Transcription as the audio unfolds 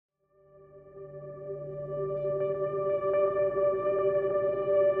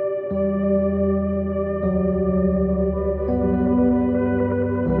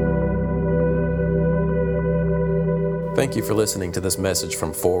Thank you for listening to this message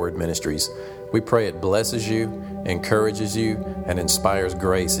from Forward Ministries. We pray it blesses you, encourages you, and inspires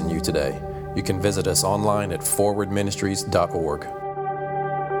grace in you today. You can visit us online at forwardministries.org.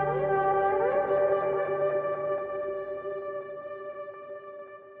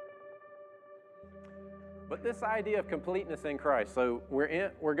 But this idea of completeness in Christ, so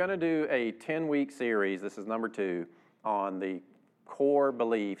we're going to do a 10-week series, this is number 2, on the core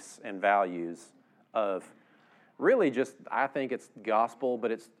beliefs and values of really just, I think it's gospel, but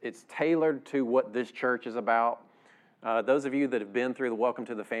it's tailored to what this church is about. Those of you that have been through the Welcome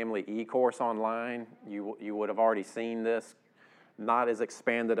to the Family e-course online, you would have already seen this, not as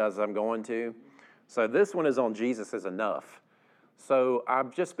expanded as I'm going to. So this one is on Jesus is enough. So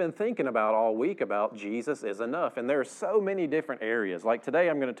I've just been thinking about all week about Jesus is enough. And there are so many different areas. Like today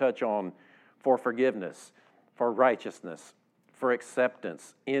I'm going to touch on for forgiveness, for righteousness, for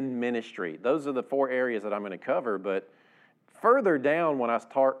acceptance, in ministry. Those are the 4 areas that I'm going to cover. But further down when I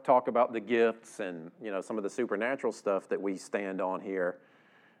talk about the gifts and some of the supernatural stuff that we stand on here,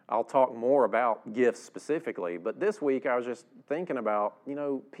 I'll talk more about gifts specifically. But this week I was just thinking about,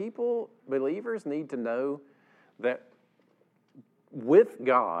 believers need to know that with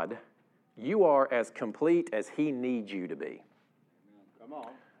God, you are as complete as He needs you to be. Come on.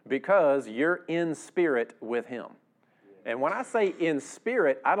 Because you're in spirit with Him. And when I say in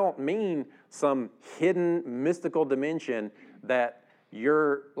spirit, I don't mean some hidden mystical dimension that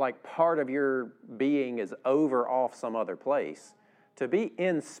you're like part of your being is over off some other place. To be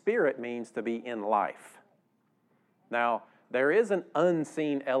in spirit means to be in life. Now, there is an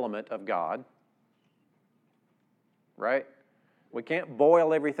unseen element of God, right? We can't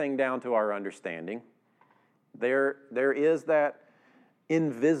boil everything down to our understanding. There is that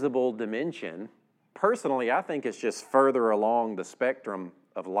invisible dimension. Personally, I think it's just further along the spectrum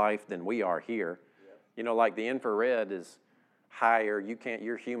of life than we are here. Yeah. Like the infrared is higher.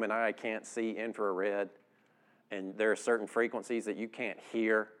 Your human eye can't see infrared. And there are certain frequencies that you can't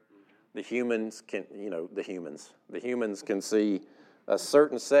hear. The humans can see a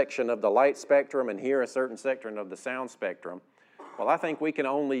certain section of the light spectrum and hear a certain section of the sound spectrum. Well, I think we can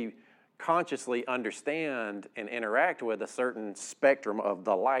only consciously understand and interact with a certain spectrum of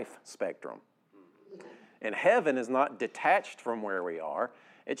the life spectrum. And heaven is not detached from where we are.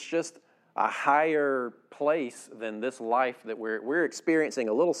 It's just a higher place than this life that we're experiencing,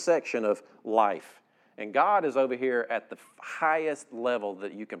 a little section of life. And God is over here at the highest level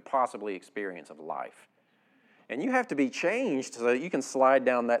that you can possibly experience of life. And you have to be changed so that you can slide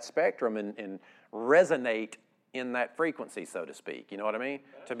down that spectrum and resonate in that frequency, so to speak. You know what I mean?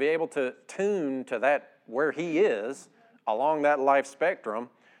 To be able to tune to that where He is along that life spectrum,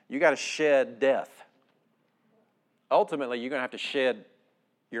 you got to shed death. Ultimately, you're going to have to shed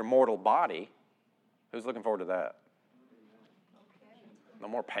your mortal body. Who's looking forward to that? No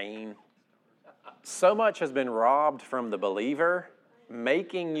more pain. So much has been robbed from the believer,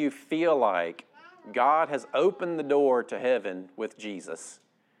 making you feel like God has opened the door to heaven with Jesus,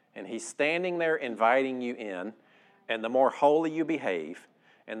 and He's standing there inviting you in, and the more holy you behave,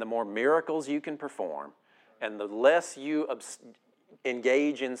 and the more miracles you can perform, and the less you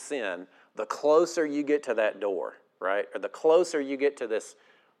engage in sin, the closer you get to that door. Right? Or the closer you get to this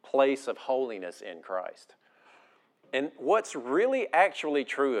place of holiness in Christ. And what's really actually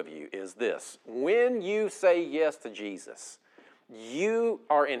true of you is this. When you say yes to Jesus, you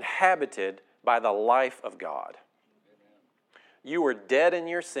are inhabited by the life of God. You were dead in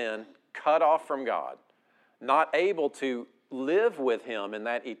your sin, cut off from God, not able to live with Him in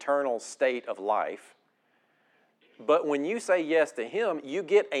that eternal state of life. But when you say yes to Him, you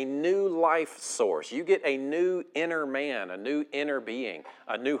get a new life source. You get a new inner man, a new inner being,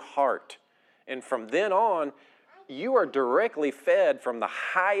 a new heart. And from then on, you are directly fed from the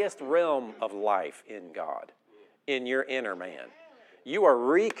highest realm of life in God, in your inner man. You are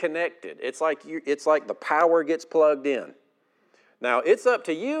reconnected. It's like the power gets plugged in. Now, it's up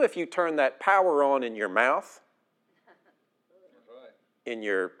to you if you turn that power on in your mouth, in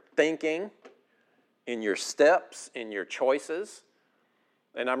your thinking, in your steps, in your choices.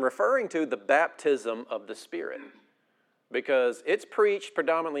 And I'm referring to the baptism of the Spirit, because it's preached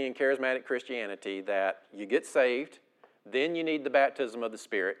predominantly in charismatic Christianity that you get saved, then you need the baptism of the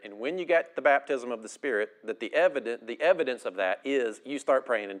Spirit, and when you get the baptism of the Spirit, that the evidence of that is you start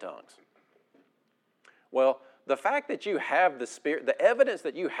praying in tongues. Well, the fact that you have the Spirit, the evidence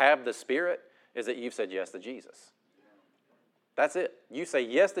that you have the Spirit is that you've said yes to Jesus. That's it. You say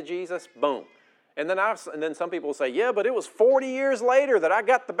yes to Jesus, boom. And then some people say, yeah, but it was 40 years later that I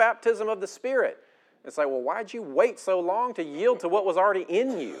got the baptism of the Spirit. It's like, well, why'd you wait so long to yield to what was already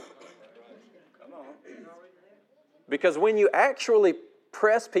in you? Because when you actually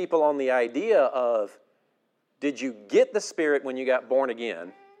press people on the idea of, did you get the Spirit when you got born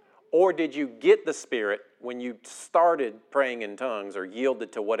again? Or did you get the Spirit when you started praying in tongues or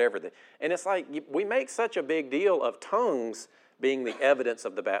yielded to whatever? And it's like we make such a big deal of tongues being the evidence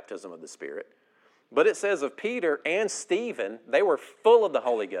of the baptism of the Spirit. But it says of Peter and Stephen, they were full of the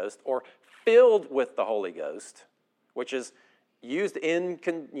Holy Ghost or filled with the Holy Ghost, which is used in,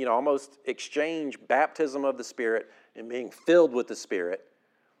 almost exchange baptism of the Spirit and being filled with the Spirit.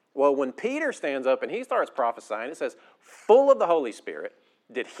 Well, when Peter stands up and he starts prophesying, it says, full of the Holy Spirit.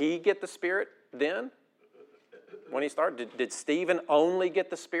 Did he get the Spirit then? When he started, did Stephen only get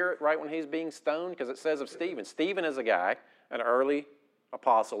the Spirit right when he's being stoned? Because it says of Stephen, Stephen is a guy, an early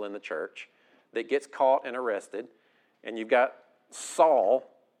apostle in the church, that gets caught and arrested. And you've got Saul,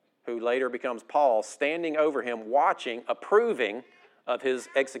 who later becomes Paul, standing over him, watching, approving of his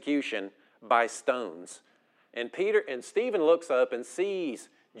execution by stones. And Stephen looks up and sees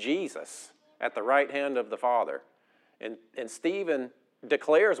Jesus at the right hand of the Father. And Stephen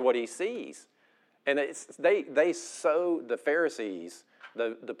declares what he sees. And the Pharisees,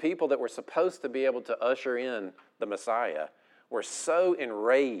 the people that were supposed to be able to usher in the Messiah, were so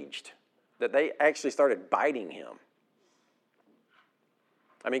enraged that they actually started biting him.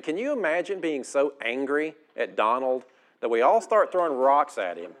 I mean, can you imagine being so angry at Donald that we all start throwing rocks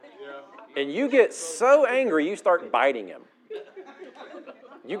at him? Yeah. And you get so angry you start biting him.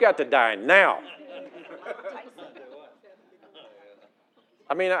 You got to die now.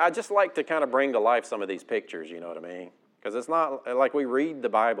 I mean, I just like to kind of bring to life some of these pictures, you know what I mean? Because it's not like we read the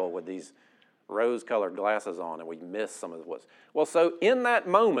Bible with these rose-colored glasses on and we miss some of what's... Well, so in that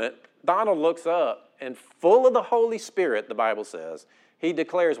moment, Donald looks up and full of the Holy Spirit, the Bible says, he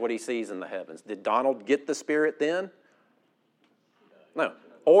declares what he sees in the heavens. Did Donald get the Spirit then? No.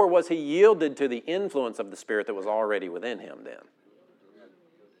 Or was he yielded to the influence of the Spirit that was already within him then?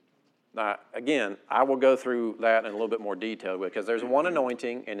 Now, again, I will go through that in a little bit more detail because there's one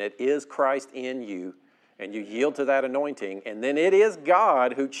anointing and it is Christ in you and you yield to that anointing and then it is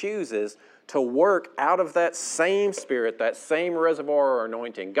God who chooses to work out of that same Spirit, that same reservoir or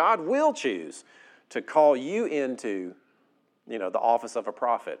anointing. God will choose to call you into, the office of a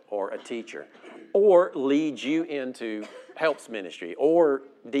prophet or a teacher or lead you into helps ministry or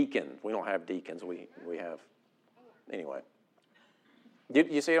deacon. We don't have deacons. We have, anyway.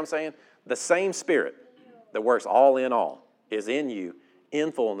 You see what I'm saying? The same Spirit that works all in all is in you,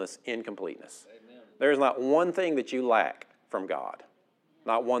 in fullness, in completeness. Amen. There is not one thing that you lack from God.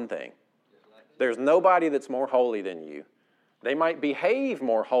 Not one thing. There's nobody that's more holy than you. They might behave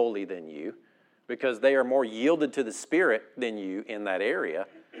more holy than you because they are more yielded to the Spirit than you in that area.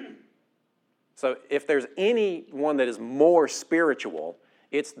 So if there's anyone that is more spiritual,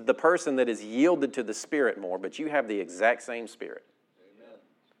 it's the person that is yielded to the Spirit more, but you have the exact same Spirit.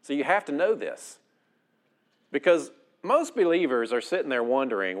 So you have to know this because most believers are sitting there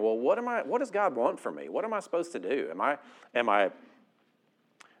wondering, well, what does God want from me? What am I supposed to do?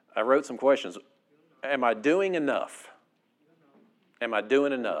 I wrote some questions. Am I doing enough? Am I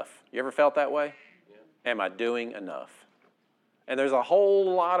doing enough? You ever felt that way? Yeah. Am I doing enough? And there's a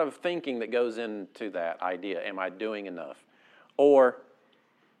whole lot of thinking that goes into that idea. Am I doing enough? Or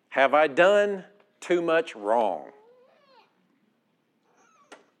have I done too much wrong?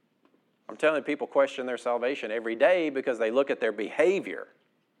 I'm telling you, people question their salvation every day because they look at their behavior.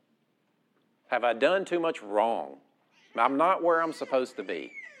 Have I done too much wrong? I'm not where I'm supposed to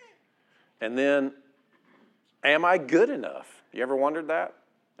be. And then, am I good enough? You ever wondered that?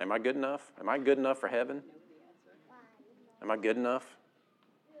 Am I good enough? Am I good enough for heaven? Am I good enough?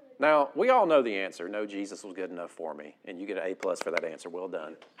 Now, we all know the answer. No, Jesus was good enough for me. And you get an A+ for that answer. Well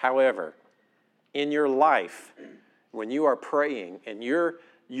done. However, in your life, when you are praying and you're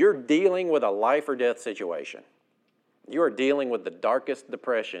dealing with a life or death situation. You are dealing with the darkest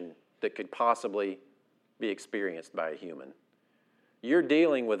depression that could possibly be experienced by a human. You're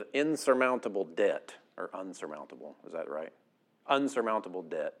dealing with insurmountable debt, or unsurmountable, is that right? Unsurmountable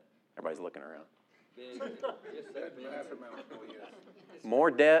debt. Everybody's looking around.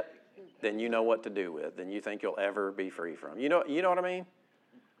 More debt than you know what to do with, than you think you'll ever be free from. You know what I mean?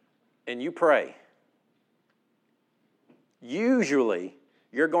 And you pray. Usually,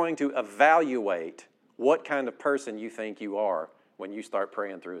 you're going to evaluate what kind of person you think you are when you start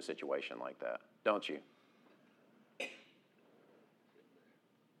praying through a situation like that, don't you?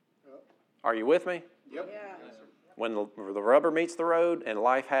 Are you with me? Yep. Yeah. When the rubber meets the road and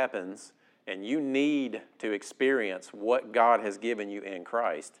life happens and you need to experience what God has given you in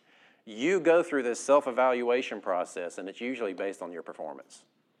Christ, you go through this self-evaluation process and it's usually based on your performance.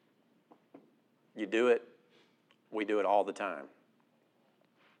 You do it We do it all the time.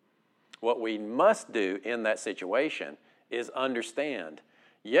 What we must do in that situation is understand,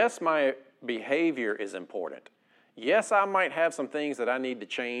 yes, my behavior is important. Yes, I might have some things that I need to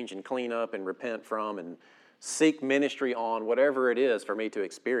change and clean up and repent from and seek ministry on, whatever it is for me to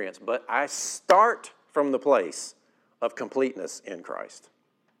experience, but I start from the place of completeness in Christ.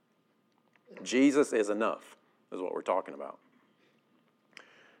 Jesus is enough, is what we're talking about.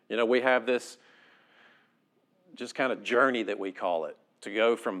 You know, we have this just kind of journey that we call it, to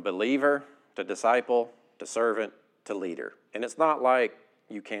go from believer to disciple to servant to leader. And it's not like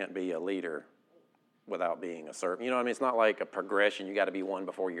you can't be a leader without being a servant. You know what I mean? It's not like a progression. You got to be one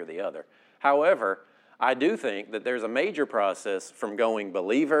before you're the other. However, I do think that there's a major process from going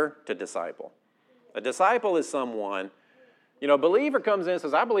believer to disciple. A disciple is someone, you know, a believer comes in and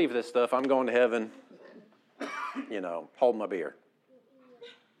says, I believe this stuff. I'm going to heaven, you know, hold my beer.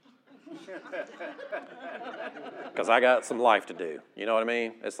 Because I got some life to do. You know what I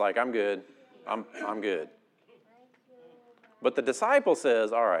mean? It's like, I'm good. I'm good. But the disciple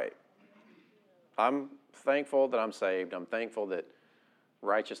says, all right, I'm thankful that I'm saved. I'm thankful that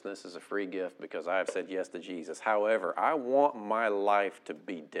righteousness is a free gift because I have said yes to Jesus. However, I want my life to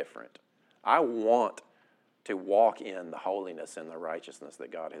be different. I want to walk in the holiness and the righteousness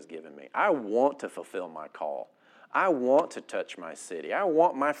that God has given me. I want to fulfill my call. I want to touch my city. I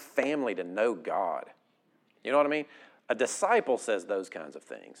want my family to know God. You know what I mean? A disciple says those kinds of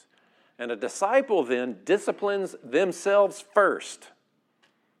things. And a disciple then disciplines themselves first.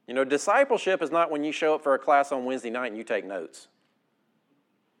 You know, discipleship is not when you show up for a class on Wednesday night and you take notes.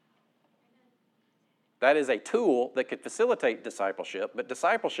 That is a tool that could facilitate discipleship, but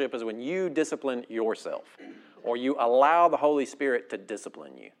discipleship is when you discipline yourself or you allow the Holy Spirit to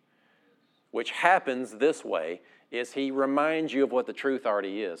discipline you, which happens this way is He reminds you of what the truth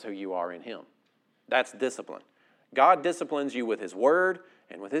already is, who you are in Him. That's discipline. God disciplines you with His Word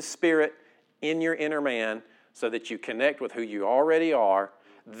and with His Spirit in your inner man so that you connect with who you already are.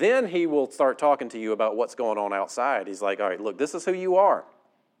 Then He will start talking to you about what's going on outside. He's like, all right, look, this is who you are.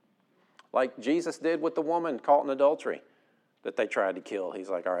 Like Jesus did with the woman caught in adultery that they tried to kill. He's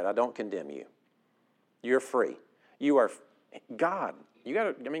like, all right, I don't condemn you. You're free. You are God. You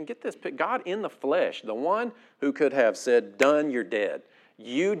got to, get this. God in the flesh, the one who could have said, done, you're dead.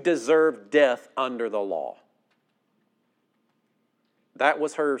 You deserve death under the law. That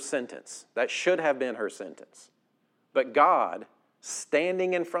was her sentence. That should have been her sentence. But God,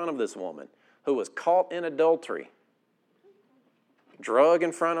 standing in front of this woman who was caught in adultery, drug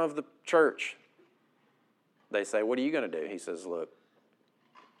in front of the church, they say, what are you going to do? He says, look,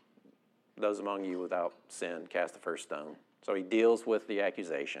 those among you without sin, cast the first stone. So He deals with the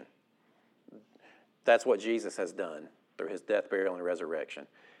accusation. That's what Jesus has done through His death, burial, and resurrection.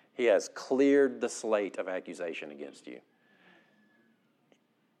 He has cleared the slate of accusation against you.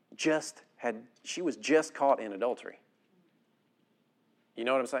 She was just caught in adultery. You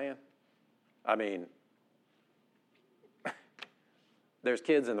know what I'm saying? There's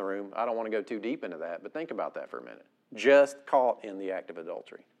kids in the room. I don't want to go too deep into that, but think about that for a minute. Just caught in the act of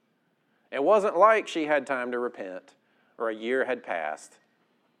adultery. It wasn't like she had time to repent or a year had passed.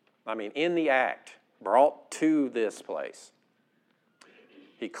 In the act, brought to this place.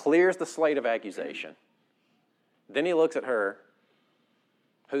 He clears the slate of accusation. Then He looks at her.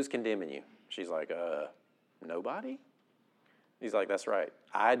 Who's condemning you? She's like, nobody? He's like, that's right.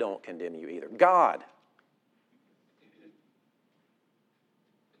 I don't condemn you either. God.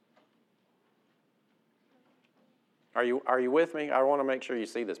 Are you with me? I want to make sure you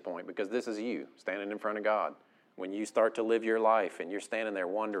see this point because this is you standing in front of God. When you start to live your life and you're standing there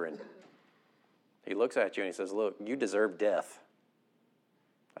wondering, He looks at you and He says, look, you deserve death.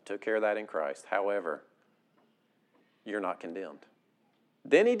 I took care of that in Christ. However, you're not condemned.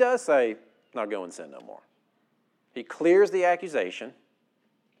 Then He does say, now go and sin no more. He clears the accusation.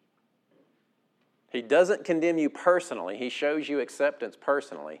 He doesn't condemn you personally. He shows you acceptance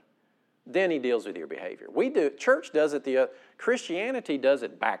personally. Then He deals with your behavior. Church does it, Christianity does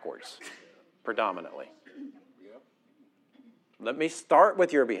it backwards, predominantly. Let me start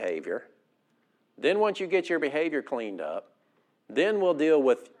with your behavior. Then once you get your behavior cleaned up, then we'll deal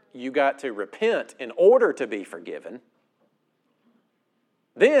with you got to repent in order to be forgiven.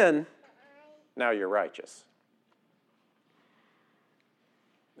 Then, now you're righteous.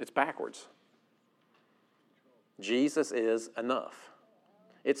 It's backwards. Jesus is enough.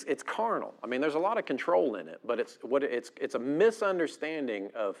 It's carnal. There's a lot of control in it, but it's a misunderstanding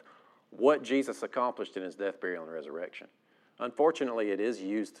of what Jesus accomplished in His death, burial, and resurrection. Unfortunately, it is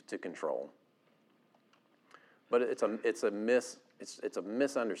used to control. But it's a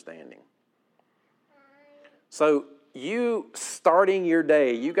misunderstanding. So you starting your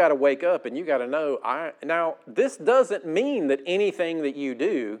day, you got to wake up and you got to know, now this doesn't mean that anything that you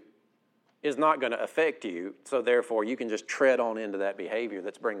do is not going to affect you, so therefore you can just tread on into that behavior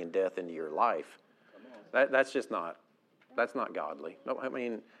that's bringing death into your life. That's not godly. No, I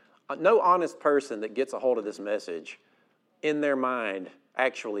mean, no honest person that gets a hold of this message in their mind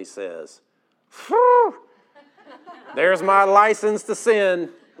actually says, "Phew, there's my license to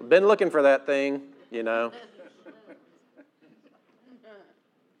sin. Been looking for that thing, you know."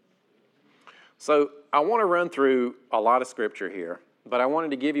 So I want to run through a lot of scripture here, but I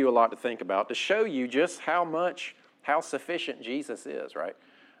wanted to give you a lot to think about to show you just how sufficient Jesus is, right?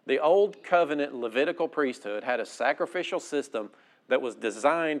 The old covenant Levitical priesthood had a sacrificial system that was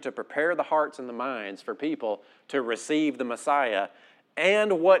designed to prepare the hearts and the minds for people to receive the Messiah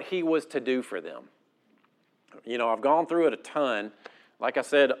and what he was to do for them. You know, I've gone through it a ton. Like I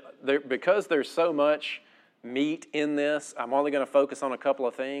said, because there's so much meat in this, I'm only going to focus on a couple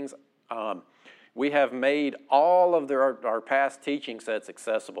of things. We have made all of our past teaching sets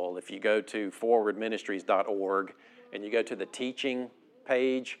accessible. If you go to forwardministries.org and you go to the teaching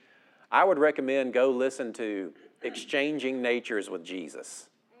page, I would recommend go listen to Exchanging Natures with Jesus.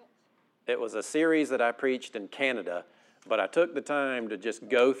 It was a series that I preached in Canada, but I took the time to just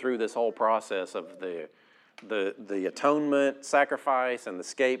go through this whole process of the atonement sacrifice and the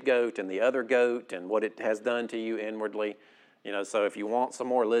scapegoat and the other goat and what it has done to you inwardly. You know, so if you want some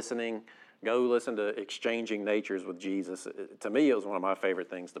more listening, go listen to Exchanging Natures with Jesus. To me, it was one of my favorite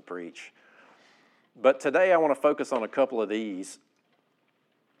things to preach. But today I want to focus on a couple of these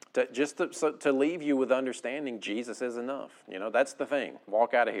to leave you with understanding Jesus is enough. You know, that's the thing.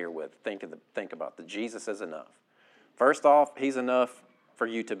 Walk out of here with, think about that Jesus is enough. First off, he's enough for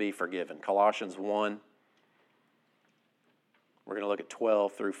you to be forgiven. Colossians 1, we're going to look at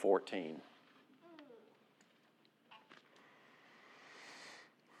 12 through 14.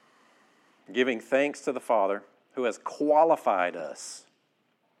 Giving thanks to the Father who has qualified us,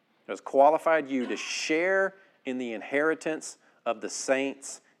 who has qualified you to share in the inheritance of the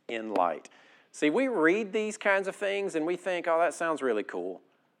saints in light. See, we read these kinds of things and we think, oh, that sounds really cool.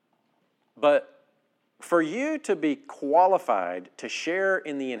 But for you to be qualified to share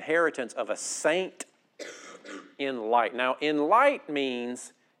in the inheritance of a saint in light. Now, in light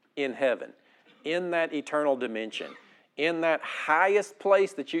means in heaven, in that eternal dimension, in that highest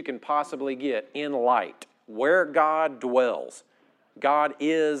place that you can possibly get, in light, where God dwells. God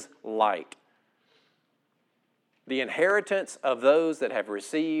is light. The inheritance of those that have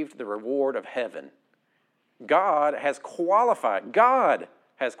received the reward of heaven. God has qualified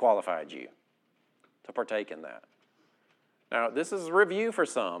you to partake in that. Now, this is a review for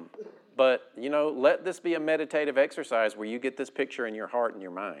some, but, you know, let this be a meditative exercise where you get this picture in your heart and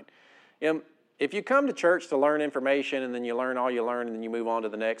your mind. If you come to church to learn information and then you learn all you learn and then you move on to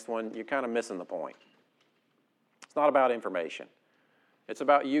the next one, you're kind of missing the point. It's not about information. It's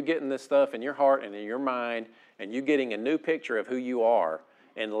about you getting this stuff in your heart and in your mind and you getting a new picture of who you are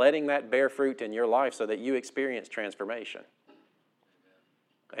and letting that bear fruit in your life so that you experience transformation.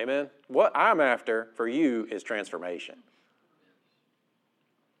 Amen? What I'm after for you is transformation.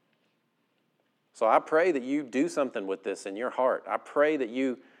 So I pray that you do something with this in your heart. I pray that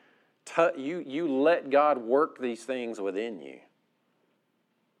you let God work these things within you.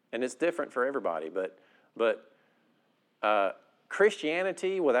 And it's different for everybody, but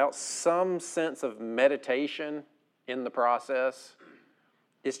Christianity without some sense of meditation in the process,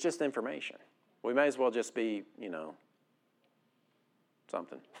 it's just information. We may as well just be, you know,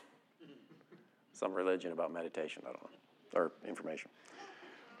 something. Some religion about meditation, I don't know, or information.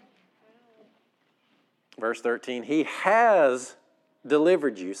 Verse 13, he has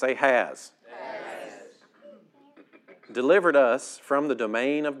delivered you. Say has. Delivered us from the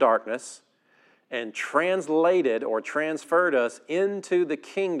domain of darkness and translated or transferred us into the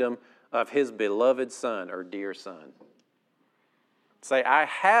kingdom of his beloved Son or dear Son. Say, I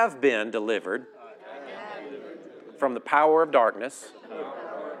have been delivered from the power of darkness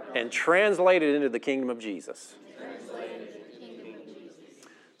and translated into the kingdom of Jesus.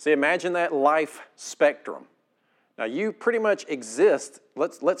 See, imagine that life spectrum. Now, you pretty much exist.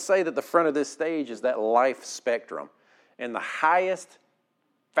 Let's say that the front of this stage is that life spectrum. And the highest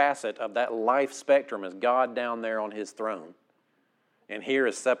facet of that life spectrum is God down there on his throne. And here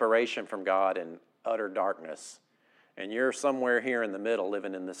is separation from God and utter darkness. And you're somewhere here in the middle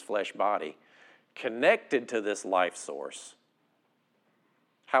living in this flesh body, connected to this life source.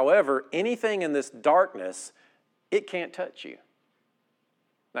 However, anything in this darkness, it can't touch you.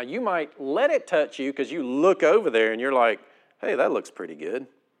 Now, you might let it touch you because you look over there and you're like, hey, that looks pretty good.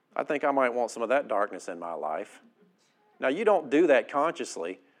 I think I might want some of that darkness in my life. Now, you don't do that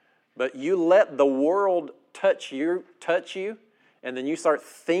consciously, but you let the world touch you, and then you start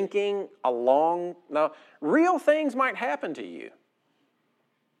thinking along. Now, real things might happen to you.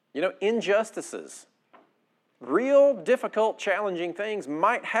 You know, injustices, real difficult, challenging things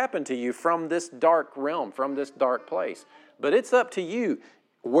might happen to you from this dark realm, from this dark place. But it's up to you,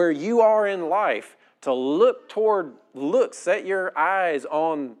 where you are in life, to set your eyes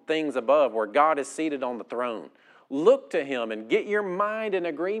on things above, where God is seated on the throne. Look to Him and get your mind in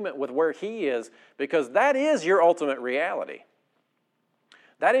agreement with where He is, because that is your ultimate reality.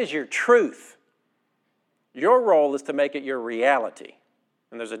 That is your truth. Your role is to make it your reality.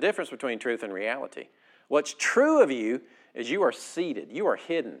 And there's a difference between truth and reality. What's true of you is you are seated, you are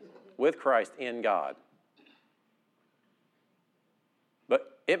hidden with Christ in God.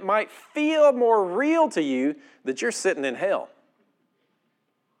 But it might feel more real to you that you're sitting in hell.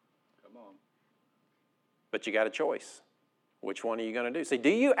 Come on. But you got a choice. Which one are you going to do? See, do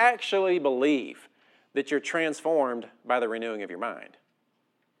you actually believe that you're transformed by the renewing of your mind?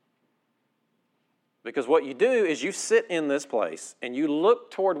 Because what you do is you sit in this place and you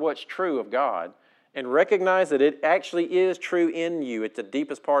look toward what's true of God and recognize that it actually is true in you. It's the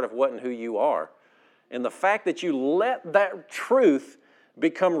deepest part of what and who you are. And the fact that you let that truth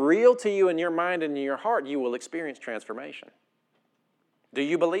become real to you in your mind and in your heart, you will experience transformation. Do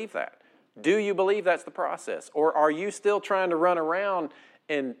you believe that? Do you believe that's the process? Or are you still trying to run around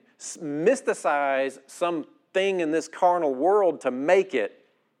and mysticize something in this carnal world to make it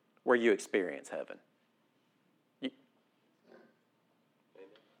where you experience heaven?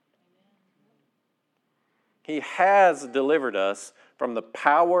 He has delivered us from the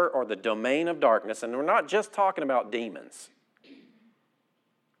power or the domain of darkness. And we're not just talking about demons.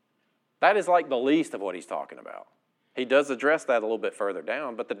 That is like the least of what he's talking about. He does address that a little bit further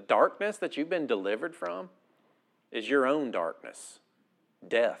down. But the darkness that you've been delivered from is your own darkness,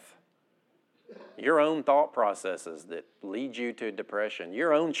 death. Your own thought processes that lead you to depression.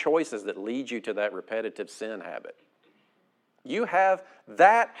 Your own choices that lead you to that repetitive sin habit.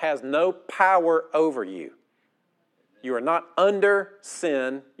 That has no power over you. You are not under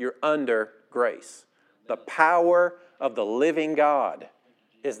sin, you're under grace. The power of the living God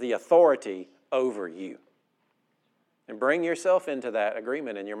is the authority over you. And bring yourself into that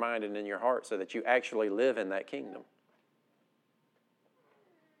agreement in your mind and in your heart so that you actually live in that kingdom.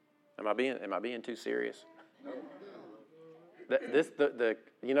 Am I being too serious?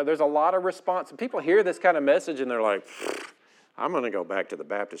 There's a lot of response. People hear this kind of message and they're like, I'm going to go back to the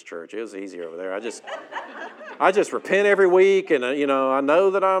Baptist church. It was easier over there. I just repent every week, and I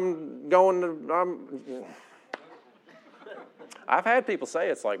know that I've had people say,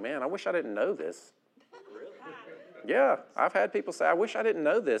 it's like, man, I wish I didn't know this. Yeah, I've had people say, I wish I didn't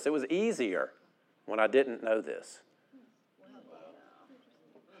know this. It was easier when I didn't know this.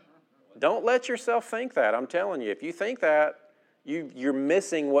 Don't let yourself think that. I'm telling you, if you think that, you're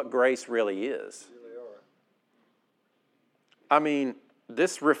missing what grace really is. I mean,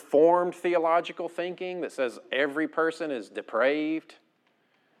 this reformed theological thinking that says every person is depraved,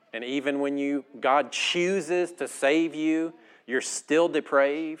 and even when God chooses to save you, you're still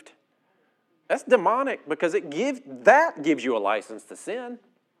depraved. That's demonic, because that gives you a license to sin.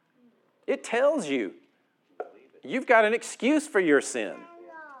 It tells you you've got an excuse for your sin.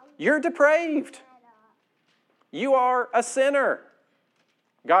 You're depraved. You are a sinner.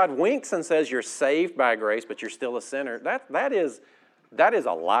 God winks and says you're saved by grace, but you're still a sinner. That is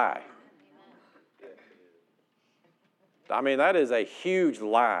a lie. I mean, that is a huge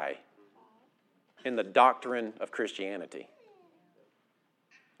lie in the doctrine of Christianity.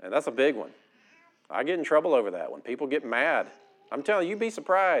 And that's a big one. I get in trouble over that when people get mad. I'm telling you, you'd be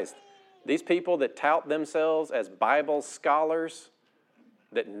surprised. These people that tout themselves as Bible scholars,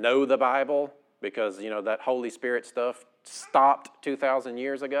 that know the Bible, because, that Holy Spirit stuff stopped 2,000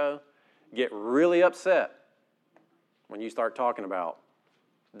 years ago, get really upset when you start talking about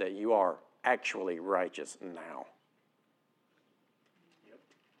that you are actually righteous now.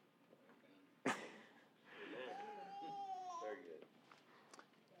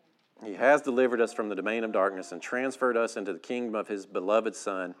 He has delivered us from the domain of darkness and transferred us into the kingdom of His beloved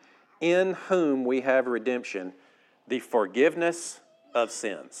Son, in whom we have redemption, the forgiveness of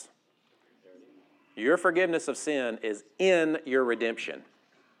sins. Your forgiveness of sin is in your redemption.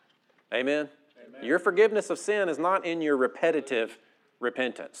 Amen? Amen. Your forgiveness of sin is not in your repetitive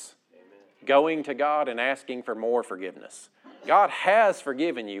repentance. Amen. Going to God and asking for more forgiveness. God has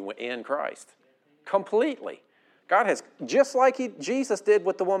forgiven you in Christ. Completely. God has, just like Jesus did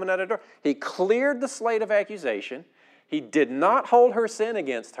with the woman at the door. He cleared the slate of accusation. He did not hold her sin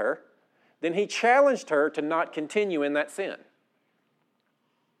against her. Then he challenged her to not continue in that sin.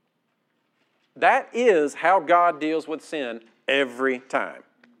 That is how God deals with sin every time.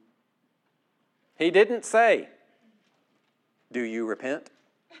 He didn't say, "Do you repent?"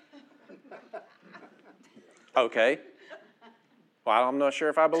 Okay. Well, I'm not sure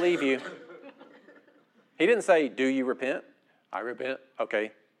if I believe you. He didn't say, "Do you repent?" I repent.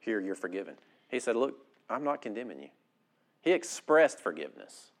 Okay, here, you're forgiven. He said, "Look, I'm not condemning you." He expressed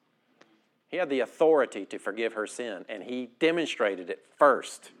forgiveness. He had the authority to forgive her sin, and he demonstrated it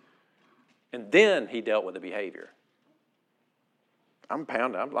first. And then he dealt with the behavior. I'm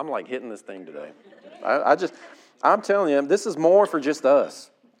pounding. I'm like hitting this thing today. I'm telling you, this is more for just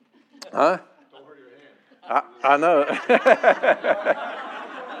us. Huh? Don't hurt your hand. I know.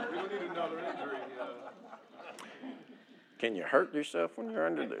 We don't need another injury. Can you hurt yourself when you're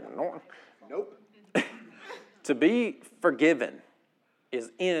under there? Nope. To be forgiven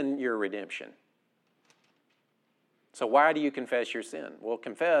is in your redemption. So why do you confess your sin? Well,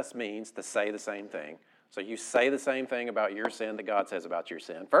 confess means to say the same thing. So you say the same thing about your sin that God says about your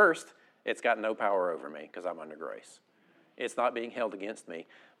sin. First, it's got no power over me because I'm under grace. It's not being held against me.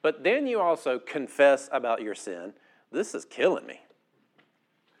 But then you also confess about your sin. This is killing me.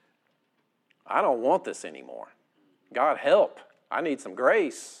 I don't want this anymore. God, help. I need some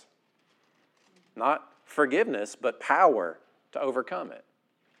grace. Not forgiveness, but power to overcome it.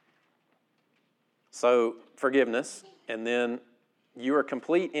 So, forgiveness, and then you are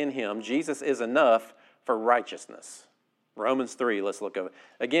complete in Him. Jesus is enough for righteousness. Romans 3, let's look over it.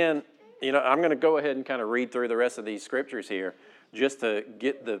 Again, I'm going to go ahead and kind of read through the rest of these scriptures here just to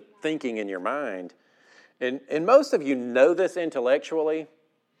get the thinking in your mind. And most of you know this intellectually,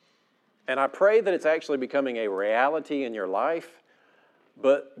 and I pray that it's actually becoming a reality in your life.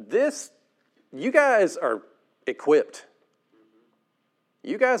 But you guys are equipped.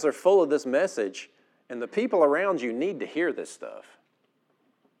 You guys are full of this message, and the people around you need to hear this stuff.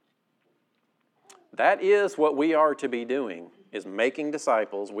 That is what we are to be doing, is making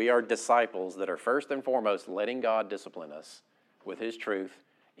disciples. We are disciples that are first and foremost letting God discipline us with His truth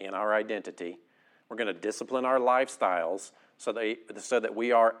in our identity. We're going to discipline our lifestyles so that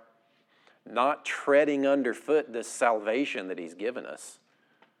we are not treading underfoot this salvation that He's given us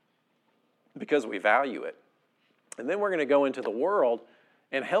because we value it. And then we're going to go into the world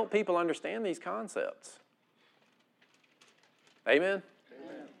and help people understand these concepts. Amen?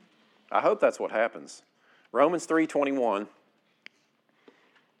 Amen. I hope that's what happens. Romans 3:21.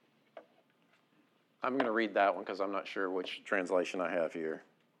 I'm going to read that one because I'm not sure which translation I have here.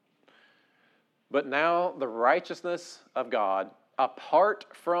 But now the righteousness of God apart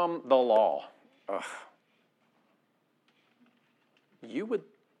from the law. Ugh. You would...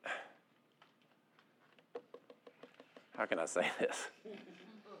 How can I say this?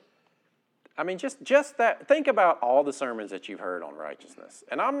 I mean, just that. Think about all the sermons that you've heard on righteousness.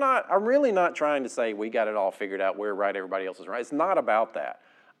 And I'm really not trying to say we got it all figured out, we're right, everybody else is right. It's not about that.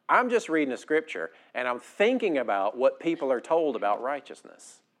 I'm just reading a scripture, and I'm thinking about what people are told about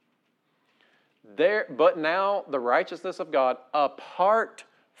righteousness. But now the righteousness of God apart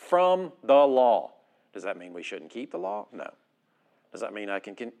from the law. Does that mean we shouldn't keep the law? No. Does that mean I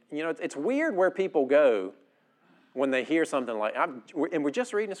can it's weird where people go when they hear something like, and we're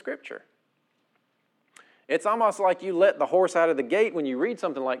just reading a scripture. It's almost like you let the horse out of the gate when you read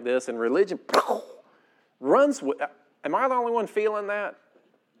something like this, and religion runs with. Am I the only one feeling that?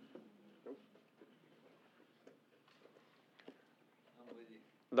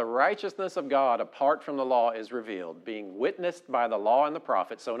 The righteousness of God apart from the law is revealed, being witnessed by the law and the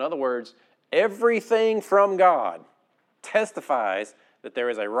prophets. So in other words, everything from God testifies that there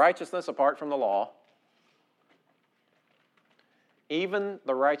is a righteousness apart from the law, even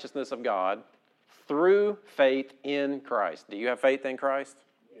the righteousness of God through faith in Christ. Do you have faith in Christ?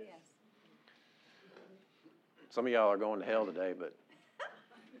 Yes. Some of y'all are going to hell today, but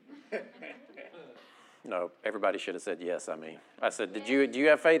no, everybody should have said yes, I said, do you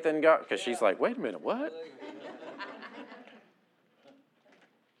have faith in God? Because she's like, wait a minute, what?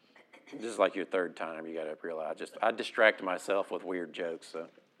 This is like your third time. You got to realize I distract myself with weird jokes. So,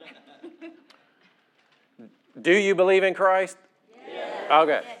 do you believe in Christ? Yes.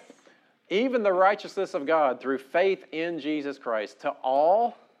 Okay. Yes. Even the righteousness of God through faith in Jesus Christ to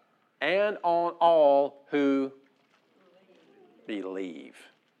all and on all who believe.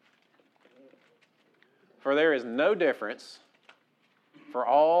 For there is no difference, for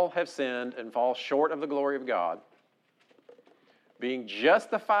all have sinned and fall short of the glory of God, being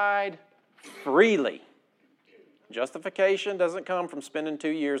justified freely. Justification doesn't come from spending 2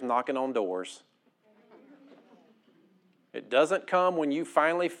 years knocking on doors. It doesn't come when you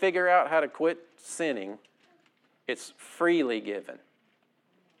finally figure out how to quit sinning. It's freely given.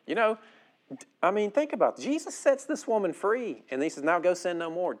 You know, I mean, think about it. Jesus sets this woman free, and he says, now go sin no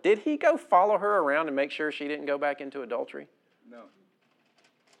more. Did he go follow her around and make sure she didn't go back into adultery? No.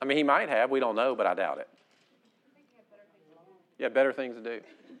 I mean, he might have. We don't know, but I doubt it. Yeah, better things to do.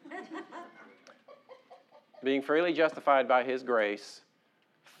 Being freely justified by his grace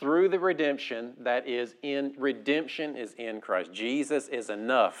through the redemption that is in Christ. Jesus is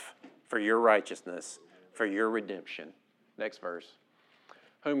enough for your righteousness, for your redemption. Next verse.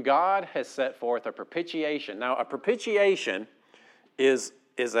 Whom God has set forth a propitiation. Now, a propitiation is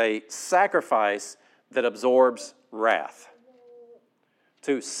a sacrifice that absorbs wrath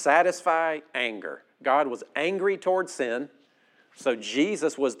to satisfy anger. God was angry towards sin, so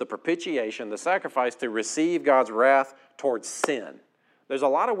Jesus was the propitiation, the sacrifice to receive God's wrath towards sin. There's a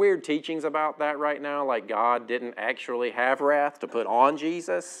lot of weird teachings about that right now, like God didn't actually have wrath to put on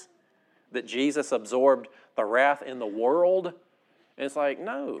Jesus, that Jesus absorbed the wrath in the world. And it's like,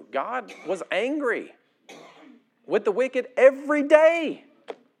 no, God was angry with the wicked every day.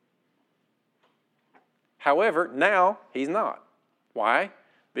 However, now he's not. Why?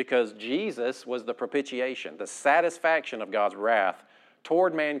 Because Jesus was the propitiation, the satisfaction of God's wrath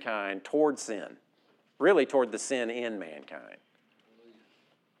toward mankind, toward sin. Really toward the sin in mankind.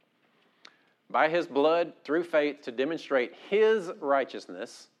 By his blood, through faith, to demonstrate his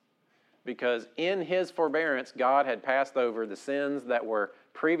righteousness, because in his forbearance, God had passed over the sins that were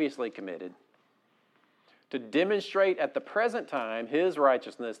previously committed, to demonstrate at the present time his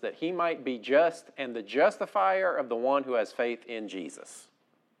righteousness, that he might be just and the justifier of the one who has faith in Jesus.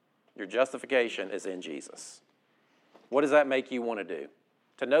 Your justification is in Jesus. What does that make you want to do?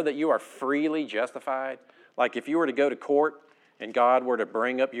 To know that you are freely justified? Like if you were to go to court and God were to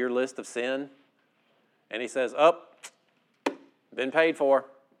bring up your list of sin, and he says, been paid for.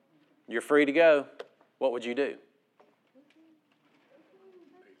 You're free to go. What would you do?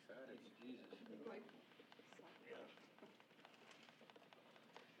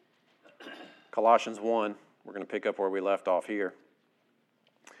 Colossians 1, we're going to pick up where we left off here.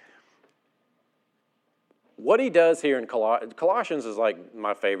 What he does here in Colossians is like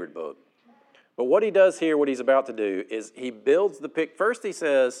my favorite book. But what he does here, what he's about to do, is he builds the picture. First he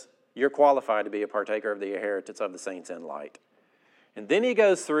says, you're qualified to be a partaker of the inheritance of the saints in light. And then he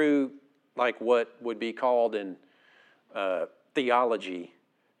goes through like what would be called in theology,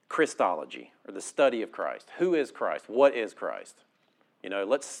 Christology, or the study of Christ. Who is Christ? What is Christ? You know,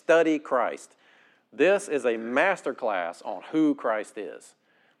 let's study Christ. This is a master class on who Christ is.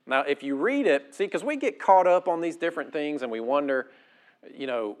 Now, if you read it, see, because we get caught up on these different things and we wonder, you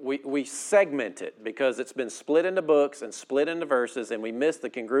know, we segment it because it's been split into books and split into verses, and we miss the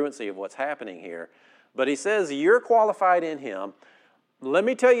congruency of what's happening here. But he says, you're qualified in him. Let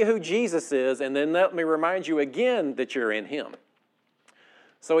me tell you who Jesus is, and then let me remind you again that you're in him.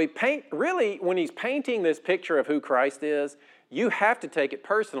 So when he's painting this picture of who Christ is, you have to take it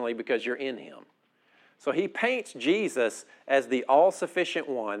personally because you're in him. So he paints Jesus as the all-sufficient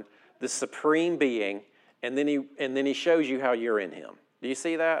one, the supreme being, and then he shows you how you're in him. Do you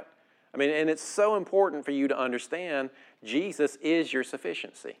see that? I mean, and it's so important for you to understand Jesus is your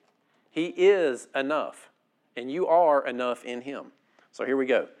sufficiency. He is enough, and you are enough in him. So here we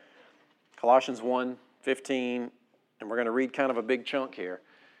go. Colossians 1:15, and we're going to read kind of a big chunk here.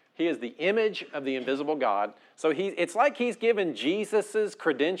 He is the image of the invisible God. So it's like he's given Jesus'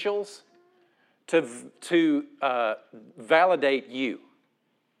 credentials to validate you.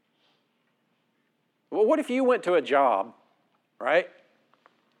 Well, what if you went to a job, right?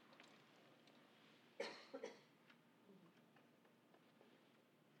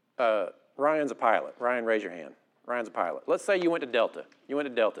 Ryan's a pilot. Ryan, raise your hand. Ryan's a pilot. Let's say you went to Delta.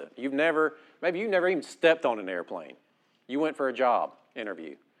 Maybe you've never even stepped on an airplane. You went for a job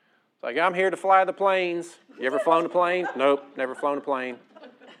interview. It's like, I'm here to fly the planes. You ever flown a plane? Nope, never flown a plane.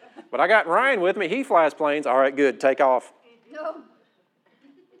 But I got Ryan with me. He flies planes. All right, good. Take off. No.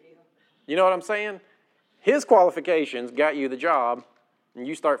 You know what I'm saying? His qualifications got you the job, and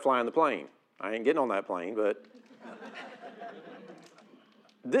you start flying the plane. I ain't getting on that plane, but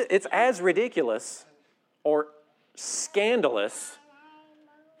it's as ridiculous or scandalous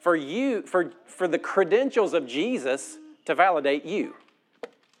for you, for the credentials of Jesus to validate you.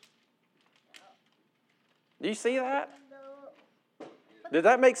 Do you see that? Did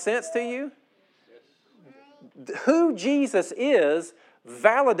that make sense to you? Who Jesus is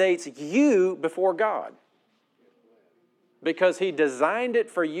validates you before God. Because he designed it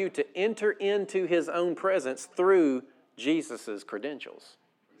for you to enter into his own presence through Jesus' credentials.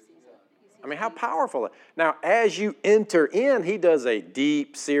 Is he I mean, how powerful. Now, as you enter in, he does a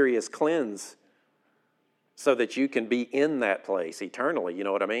deep, serious cleanse so that you can be in that place eternally, you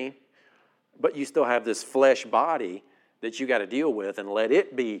know what I mean? But you still have this flesh body that you got to deal with and let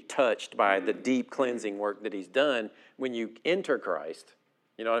it be touched by the deep cleansing work that he's done when you enter Christ.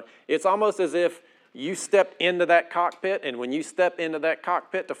 You know, it's almost as if you step into that cockpit, and when you step into that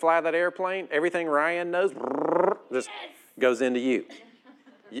cockpit to fly that airplane, everything Ryan knows just goes into you.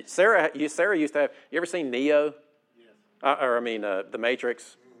 Sarah used to have, you ever seen Neo? Yes. The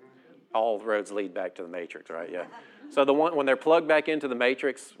Matrix? All roads lead back to the Matrix, right? Yeah. So the one, when they're plugged back into the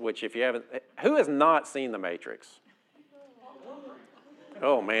Matrix, which if you haven't, who has not seen the Matrix?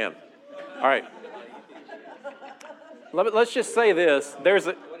 Oh, man. All right. Let's just say this.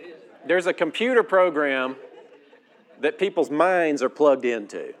 There's a computer program that people's minds are plugged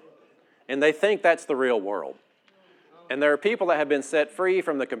into, and they think that's the real world. And there are people that have been set free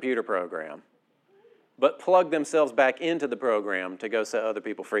from the computer program, but plug themselves back into the program to go set other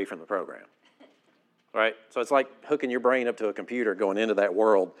people free from the program. Right? So it's like hooking your brain up to a computer, going into that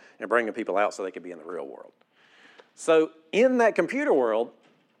world, and bringing people out so they can be in the real world. So in that computer world,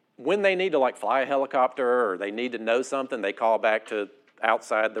 when they need to like fly a helicopter or they need to know something, they call back to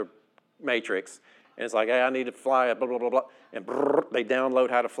outside the matrix. And it's like, hey, I need to fly it, blah, blah, blah, blah. And they download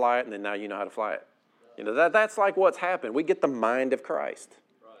how to fly it, and then now you know how to fly it. You know, that's like what's happened. We get the mind of Christ.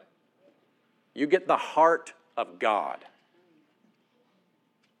 Right. You get the heart of God.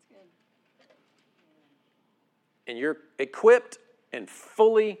 And you're equipped and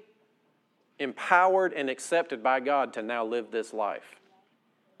fully empowered and accepted by God to now live this life.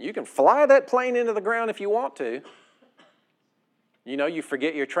 You can fly that plane into the ground if you want to. You know, you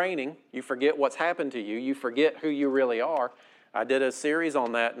forget your training. You forget what's happened to you. You forget who you really are. I did a series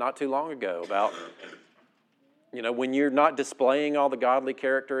on that not too long ago about, you know, when you're not displaying all the godly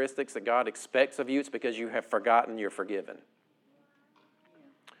characteristics that God expects of you, it's because you have forgotten you're forgiven.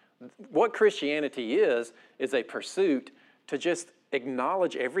 What Christianity is a pursuit to just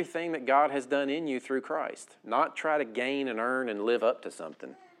acknowledge everything that God has done in you through Christ, not try to gain and earn and live up to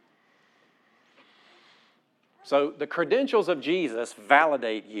something. So the credentials of Jesus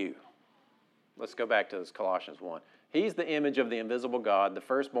validate you. Let's go back to this Colossians 1. He's the image of the invisible God, the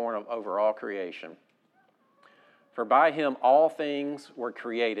firstborn over all creation. For by him all things were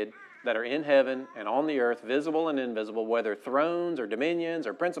created that are in heaven and on the earth, visible and invisible, whether thrones or dominions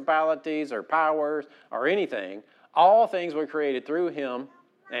or principalities or powers or anything. All things were created through him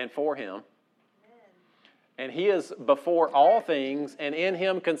and for him. And he is before all things, and in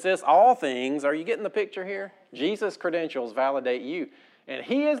him consists all things. Are you getting the picture here? Jesus' credentials validate you. And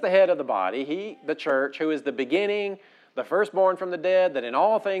he is the head of the body, the church, who is the beginning, the firstborn from the dead, that in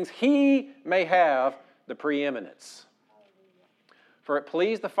all things he may have the preeminence. For it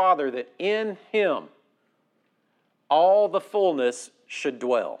pleased the Father that in him all the fullness should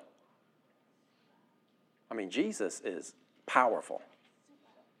dwell. I mean, Jesus is powerful.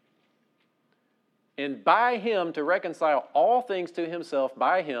 And by him to reconcile all things to himself,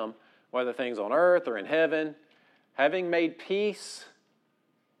 by him, whether things on earth or in heaven, having made peace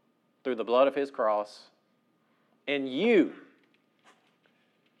through the blood of his cross, and you.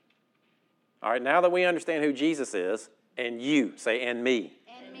 All right, now that we understand who Jesus is, and you, say, and me.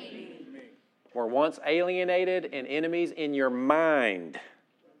 And me. Were once alienated and enemies in your mind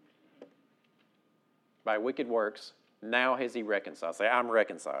by wicked works. Now has he reconciled. Say, I'm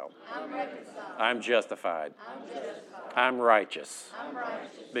reconciled. I'm reconciled. I'm justified. I'm justified. I'm righteous. I'm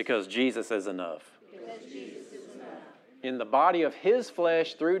righteous. Because Jesus is enough. Because Jesus is enough. In the body of his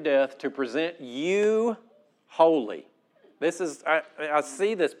flesh through death to present you holy. This is, I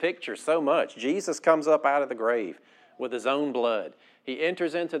see this picture so much. Jesus comes up out of the grave with his own blood. He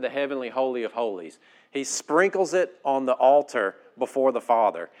enters into the heavenly holy of holies. He sprinkles it on the altar before the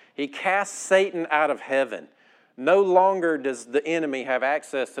Father. He casts Satan out of heaven. No longer does the enemy have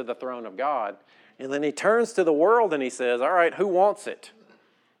access to the throne of God. And then he turns to the world and he says, all right, who wants it?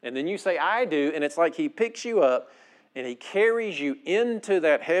 And then you say, I do. And it's like he picks you up and he carries you into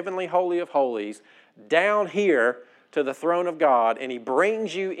that heavenly holy of holies down here to the throne of God. And he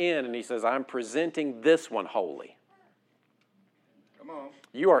brings you in and he says, I'm presenting this one holy. Come on.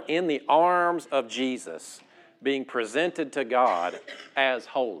 You are in the arms of Jesus, being presented to God as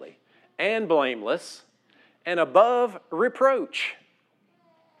holy and blameless and above reproach,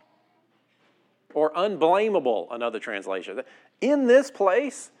 or unblameable, another translation. In this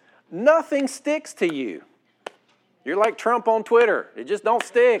place, nothing sticks to you. You're like Trump on Twitter. It just don't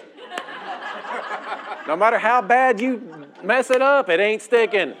stick. No matter how bad you mess it up, it ain't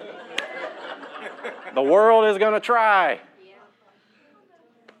sticking. The world is going to try.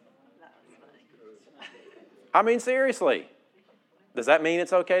 I mean, seriously. Does that mean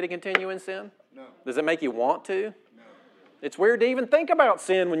it's okay to continue in sin? No. Does it make you want to? No. It's weird to even think about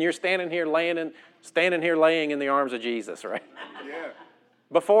sin when you're standing here laying in the arms of Jesus, right? Yeah.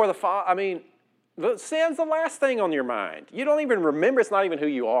 Before the Father, I mean, sin's the last thing on your mind. You don't even remember. It's not even who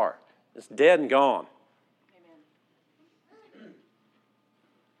you are. It's dead and gone. Amen.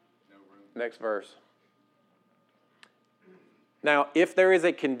 Next verse. Now, if there is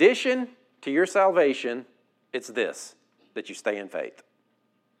a condition to your salvation, it's this, that you stay in faith.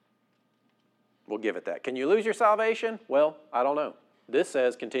 We'll give it that. Can you lose your salvation? Well, I don't know. This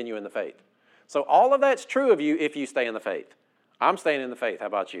says continue in the faith. So all of that's true of you if you stay in the faith. I'm staying in the faith. How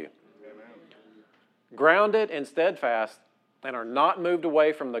about you? Amen. Grounded and steadfast, and are not moved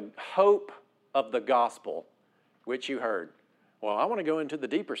away from the hope of the gospel which you heard. Well, I want to go into the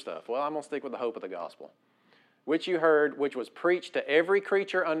deeper stuff. Well, I'm going to stick with the hope of the gospel. Which you heard, which was preached to every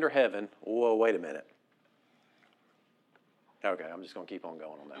creature under heaven. Whoa, wait a minute. Okay, I'm just going to keep on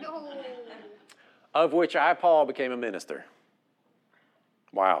going on that. No. Of which I, Paul, became a minister.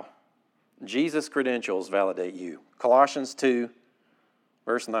 Wow. Jesus' credentials validate you. Colossians 2,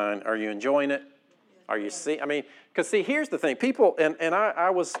 verse 9. Are you enjoying it? Are you I mean, because see, here's the thing. People, and I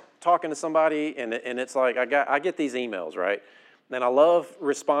was talking to somebody, and it's like I get these emails, right? And I love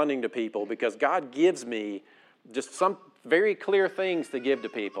responding to people because God gives me just some very clear things to give to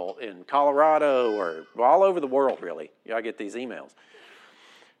people in Colorado or all over the world, really. I get these emails.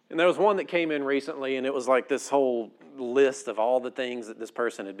 And there was one that came in recently, and it was like this whole list of all the things that this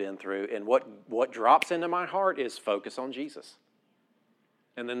person had been through. And what drops into my heart is focus on Jesus.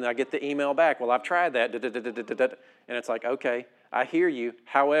 And then I get the email back, well, I've tried that, and it's like, okay, I hear you.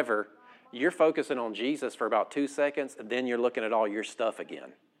 However, you're focusing on Jesus for about 2 seconds, and then you're looking at all your stuff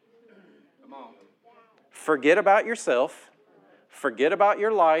again. Come on. Forget about yourself. Forget about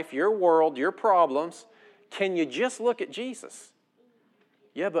your life, your world, your problems. Can you just look at Jesus?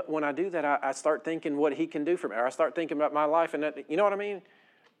 Yeah, but when I do that, I start thinking what he can do for me. Or I start thinking about my life, and that, you know what I mean?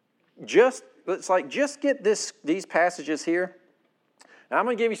 Just get these passages here. Now, I'm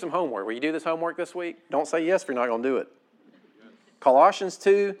going to give you some homework. Will you do this homework this week? Don't say yes if you're not going to do it. Colossians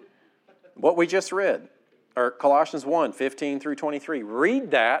 2, what we just read, or Colossians 1, 15 through 23.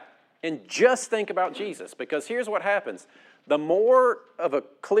 Read that and just think about Jesus, because here's what happens. The more of a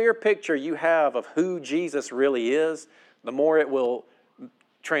clear picture you have of who Jesus really is, the more it will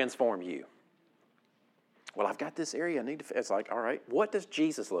transform you. Well, I've got this area I need to... It's like, all right, what does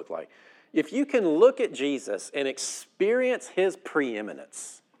Jesus look like? If you can look at Jesus and experience his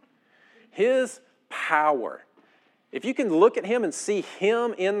preeminence, his power, if you can look at him and see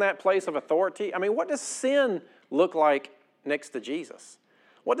him in that place of authority, I mean, what does sin look like next to Jesus?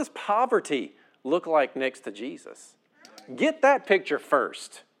 What does poverty look like next to Jesus? Get that picture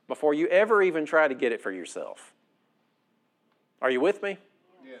first before you ever even try to get it for yourself. Are you with me?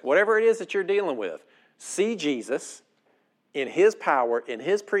 Yes. Whatever it is that you're dealing with, see Jesus in his power, in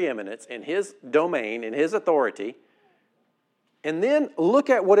his preeminence, in his domain, in his authority, and then look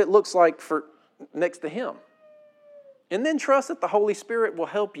at what it looks like for next to him. And then trust that the Holy Spirit will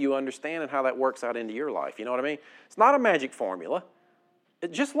help you understand and how that works out into your life. You know what I mean? It's not a magic formula.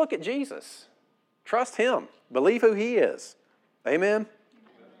 Just look at Jesus. Trust him. Believe who he is. Amen?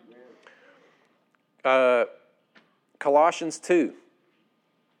 Colossians 2.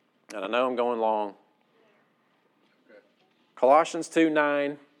 And I know I'm going long. Colossians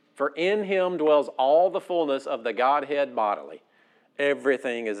 2:9. For in him dwells all the fullness of the Godhead bodily.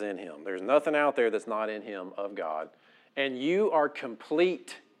 Everything is in him. There's nothing out there that's not in him of God. And you are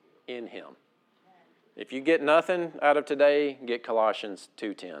complete in him. If you get nothing out of today, get Colossians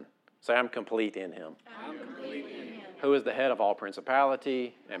 2:10. Say, I'm complete in him. I'm complete in him. Who is the head of all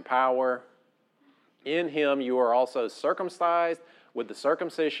principality and power. In him you are also circumcised with the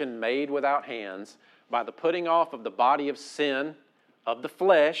circumcision made without hands, by the putting off of the body of sin, of the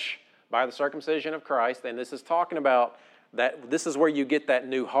flesh, by the circumcision of Christ. And this is talking about that. This is where you get that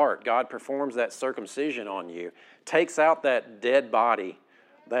new heart. God performs that circumcision on you, takes out that dead body,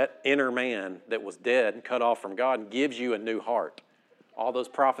 that inner man that was dead and cut off from God, and gives you a new heart. All those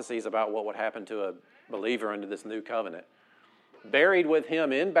prophecies about what would happen to a believer under this new covenant. Buried with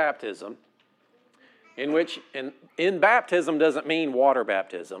him in baptism, in which in baptism doesn't mean water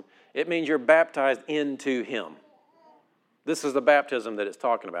baptism. It means you're baptized into him. This is the baptism that it's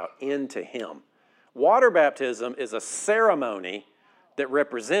talking about, into him. Water baptism is a ceremony that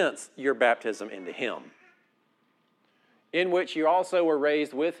represents your baptism into him, in which you also were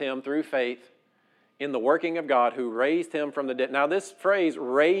raised with him through faith in the working of God who raised him from the dead. Now this phrase,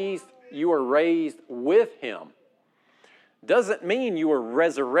 raised, you are raised with him. doesn't mean you were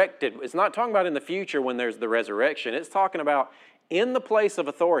resurrected. It's not talking about in the future when there's the resurrection. It's talking about in the place of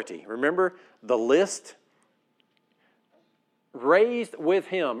authority. Remember the list? Raised with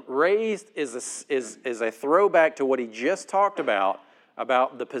him. Raised is a throwback to what he just talked about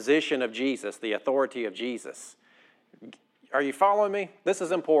the position of Jesus, the authority of Jesus. Are you following me? This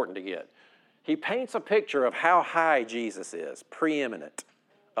is important to get. He paints a picture of how high Jesus is, preeminent,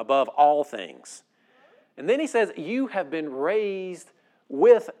 above all things. And then he says, you have been raised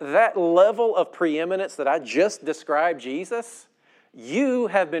with that level of preeminence that I just described Jesus. You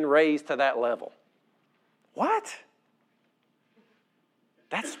have been raised to that level. What?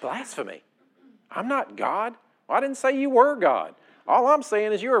 That's blasphemy. I'm not God. Well, I didn't say you were God. All I'm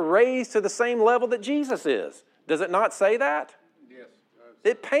saying is you are raised to the same level that Jesus is. Does it not say that? Yes.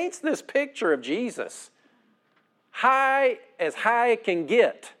 It paints this picture of Jesus. High as high can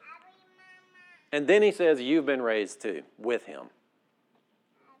get. And then he says, you've been raised too, with him.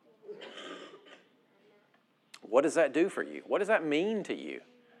 What does that do for you? What does that mean to you?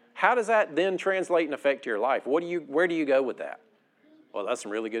 How does that then translate and affect your life? Where do you go with that? Well, that's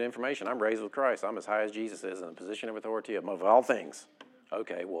some really good information. I'm raised with Christ. I'm as high as Jesus is in a position of authority above all things.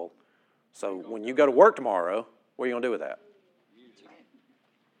 Okay, well, so when you go to work tomorrow, what are you going to do with that?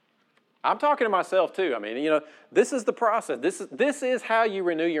 I'm talking to myself too. I mean, this is the process. This is how you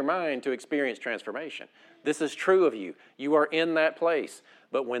renew your mind to experience transformation. This is true of you. You are in that place.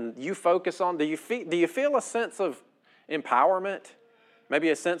 But when you focus on, do you feel a sense of empowerment? Maybe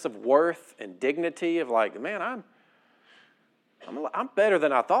a sense of worth and dignity of like, man, I'm better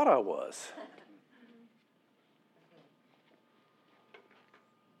than I thought I was.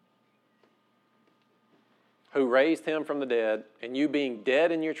 Who raised him from the dead, and you being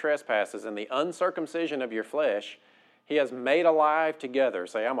dead in your trespasses and the uncircumcision of your flesh, he has made alive together.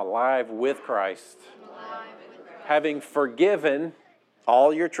 Say, I'm alive with Christ. Having forgiven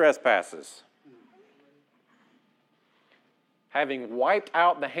all your trespasses. Having wiped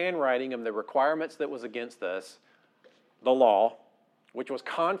out the handwriting of the requirements that was against us, the law, which was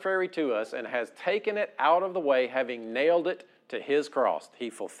contrary to us, and has taken it out of the way, having nailed it to his cross. He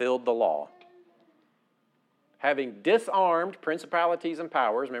fulfilled the law. Having disarmed principalities and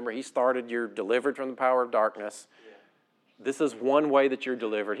powers, remember he started, you're delivered from the power of darkness. This is one way that you're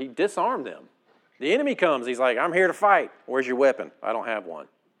delivered. He disarmed them. The enemy comes, he's like, I'm here to fight. Where's your weapon? I don't have one.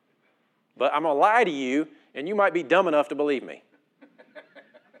 But I'm going to lie to you, and you might be dumb enough to believe me.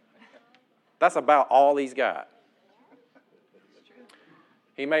 That's about all he's got.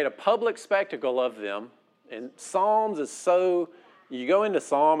 He made a public spectacle of them. And Psalms is so, you go into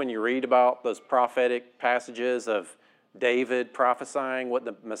Psalm and you read about those prophetic passages of David prophesying what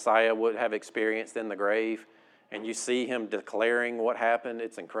the Messiah would have experienced in the grave, and you see him declaring what happened.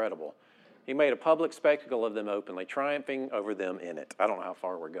 It's incredible. He made a public spectacle of them openly, triumphing over them in it. I don't know how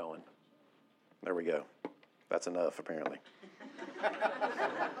far we're going. There we go. That's enough, apparently.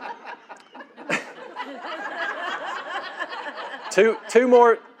 Two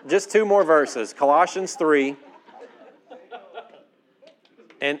more verses. Colossians 3.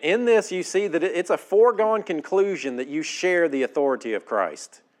 And in this you see that it's a foregone conclusion that you share the authority of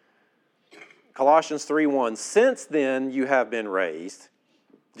Christ. Colossians 3:1. Since then you have been raised.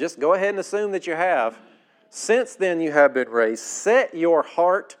 Just go ahead and assume that you have. Since then you have been raised. Set your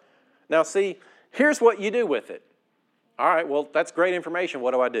heart. Now see, here's what you do with it. All right, well, that's great information.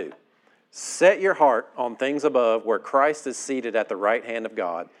 What do I do? Set your heart on things above where Christ is seated at the right hand of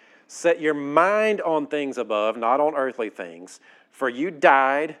God. Set your mind on things above, not on earthly things. For you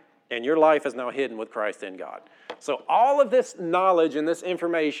died, and your life is now hidden with Christ in God. So all of this knowledge and this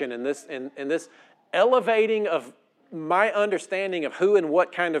information and this elevating of my understanding of who and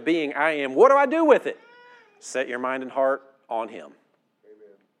what kind of being I am, what do I do with it? Set your mind and heart on Him.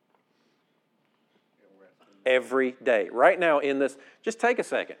 Amen. Every day. Right now in this, just take a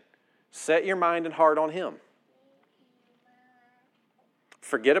second. Set your mind and heart on Him.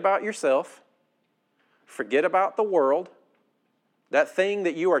 Forget about yourself. Forget about the world. That thing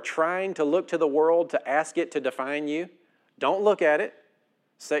that you are trying to look to the world to ask it to define you. Don't look at it.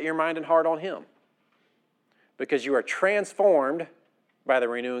 Set your mind and heart on Him. Because you are transformed by the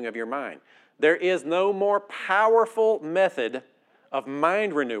renewing of your mind. There is no more powerful method of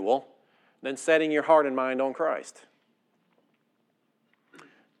mind renewal than setting your heart and mind on Christ.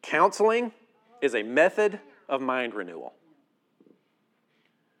 Counseling is a method of mind renewal.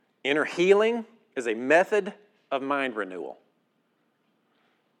 Inner healing is a method of mind renewal.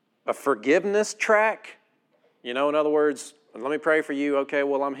 A forgiveness track, in other words, let me pray for you. Okay,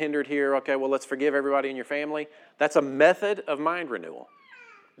 well, I'm hindered here. Okay, well, let's forgive everybody in your family. That's a method of mind renewal.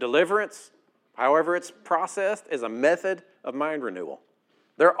 Deliverance, however it's processed, is a method of mind renewal.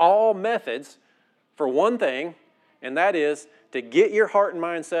 They're all methods for one thing, and that is to get your heart and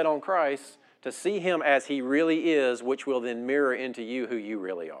mind set on Christ, to see Him as He really is, which will then mirror into you who you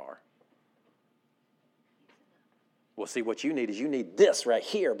really are. Well, see, what you need is you need this right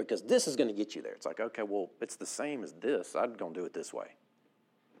here because this is going to get you there. It's like, okay, well, it's the same as this. I'm going to do it this way.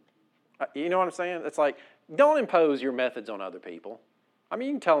 You know what I'm saying? It's like, don't impose your methods on other people. I mean,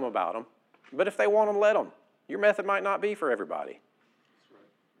 you can tell them about them, but if they want them, let them. Your method might not be for everybody.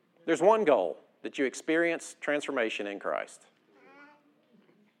 There's one goal, that you experience transformation in Christ.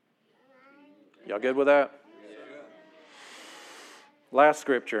 Y'all good with that? Yeah. Last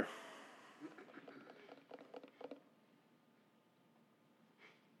scripture.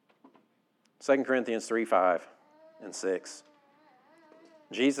 Second Corinthians 3:5 and 6.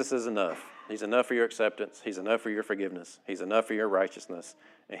 Jesus is enough. He's enough for your acceptance. He's enough for your forgiveness. He's enough for your righteousness.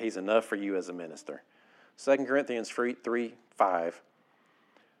 And He's enough for you as a minister. 2 Corinthians 3:5.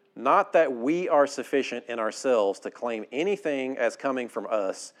 Not that we are sufficient in ourselves to claim anything as coming from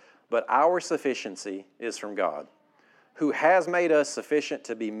us, but our sufficiency is from God, who has made us sufficient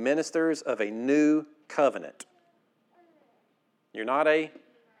to be ministers of a new covenant. You're not a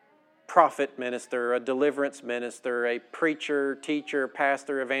prophet minister, a deliverance minister, a preacher, teacher,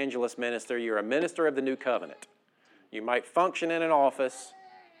 pastor, evangelist minister. You're a minister of the new covenant. You might function in an office.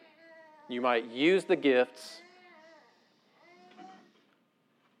 You might use the gifts.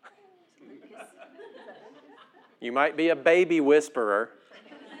 You might be a baby whisperer.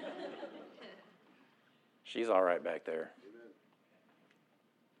 She's all right back there.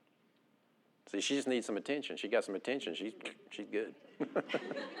 See, she just needs some attention. She got some attention. She's good.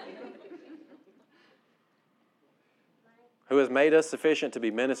 Who has made us sufficient to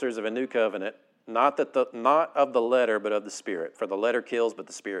be ministers of a new covenant, not of the letter, but of the Spirit. For the letter kills, but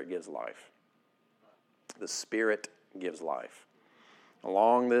the Spirit gives life. The Spirit gives life.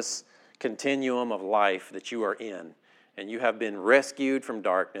 Along this continuum of life that you are in, and you have been rescued from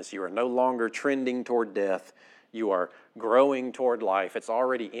darkness. You are no longer trending toward death. You are growing toward life. It's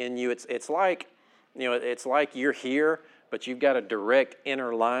already in you. It's like, it's like you're here, but you've got a direct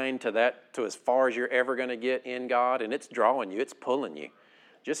inner line to as far as you're ever going to get in God, and it's drawing you. It's pulling you.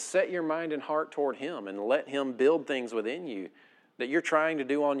 Just set your mind and heart toward Him and let Him build things within you that you're trying to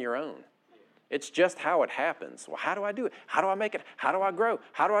do on your own. It's just how it happens. Well, how do I do it? How do I make it? How do I grow?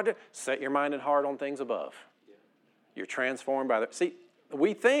 How do I do it? Set your mind and heart on things above. You're transformed by that. See,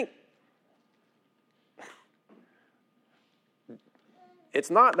 we think it's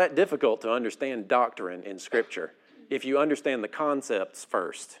not that difficult to understand doctrine in Scripture if you understand the concepts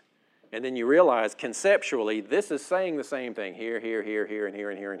first. And then you realize conceptually this is saying the same thing here, here, here, here, and here,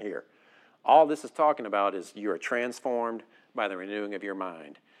 and here, and here. All this is talking about is you are transformed by the renewing of your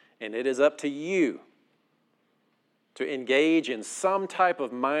mind. And it is up to you to engage in some type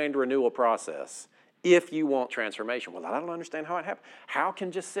of mind renewal process if you want transformation. Well, I don't understand how it happens. How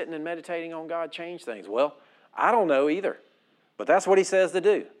can just sitting and meditating on God change things? Well, I don't know either. But that's what He says to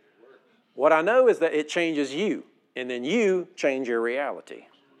do. What I know is that it changes you, and then you change your reality.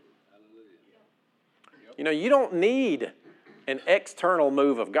 You don't need an external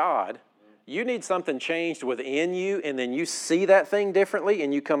move of God. You need something changed within you, and then you see that thing differently,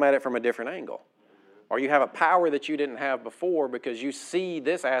 and you come at it from a different angle. Or you have a power that you didn't have before because you see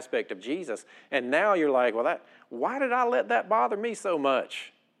this aspect of Jesus, and now you're like, why did I let that bother me so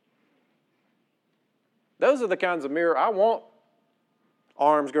much? Those are the kinds of miracles. I want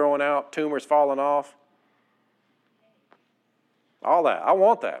arms growing out, tumors falling off, all that. I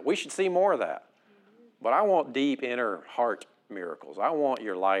want that. We should see more of that. But I want deep inner heart miracles. I want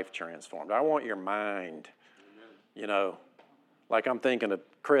your life transformed. I want your mind, like I'm thinking of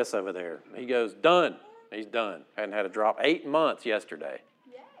Chris over there. He goes, done. He's done. Hadn't had a drop. 8 months yesterday.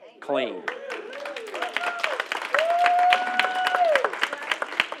 Yay. Clean.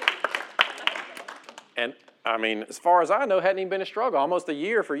 And, as far as I know, hadn't even been a struggle. Almost a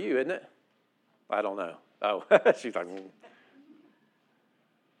year for you, isn't it? I don't know. Oh, she's like,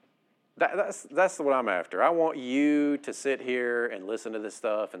 That's what I'm after. I want you to sit here and listen to this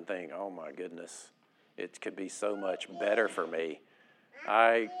stuff and think, oh my goodness, it could be so much better for me.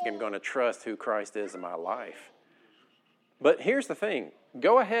 I am going to trust who Christ is in my life. But here's the thing.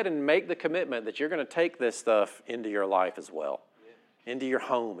 Go ahead and make the commitment that you're going to take this stuff into your life as well. Into your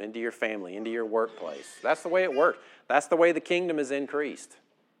home, into your family, into your workplace. That's the way it works. That's the way the kingdom is increased,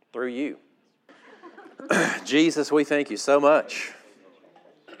 through you. Jesus, we thank you so much.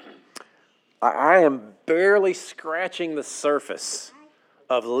 I am barely scratching the surface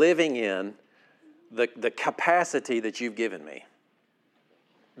of living in the capacity that you've given me.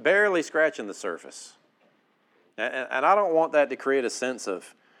 barely scratching the surface. And I don't want that to create a sense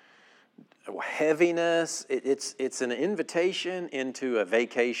of heaviness. It's an invitation into a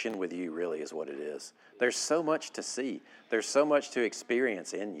vacation with you, really, is what it is. There's so much to see. There's so much to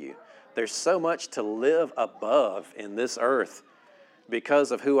experience in you. There's so much to live above in this earth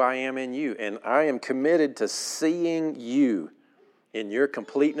because of who I am in you. And I am committed to seeing you in your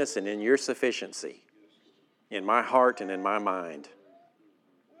completeness and in your sufficiency, in my heart and in my mind.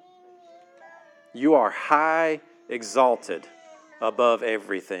 You are high exalted above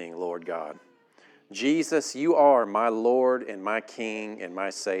everything, Lord God. Jesus, you are my Lord and my King and my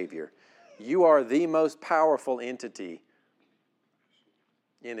Savior. You are the most powerful entity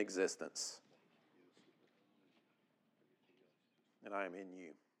in existence. And I am in you.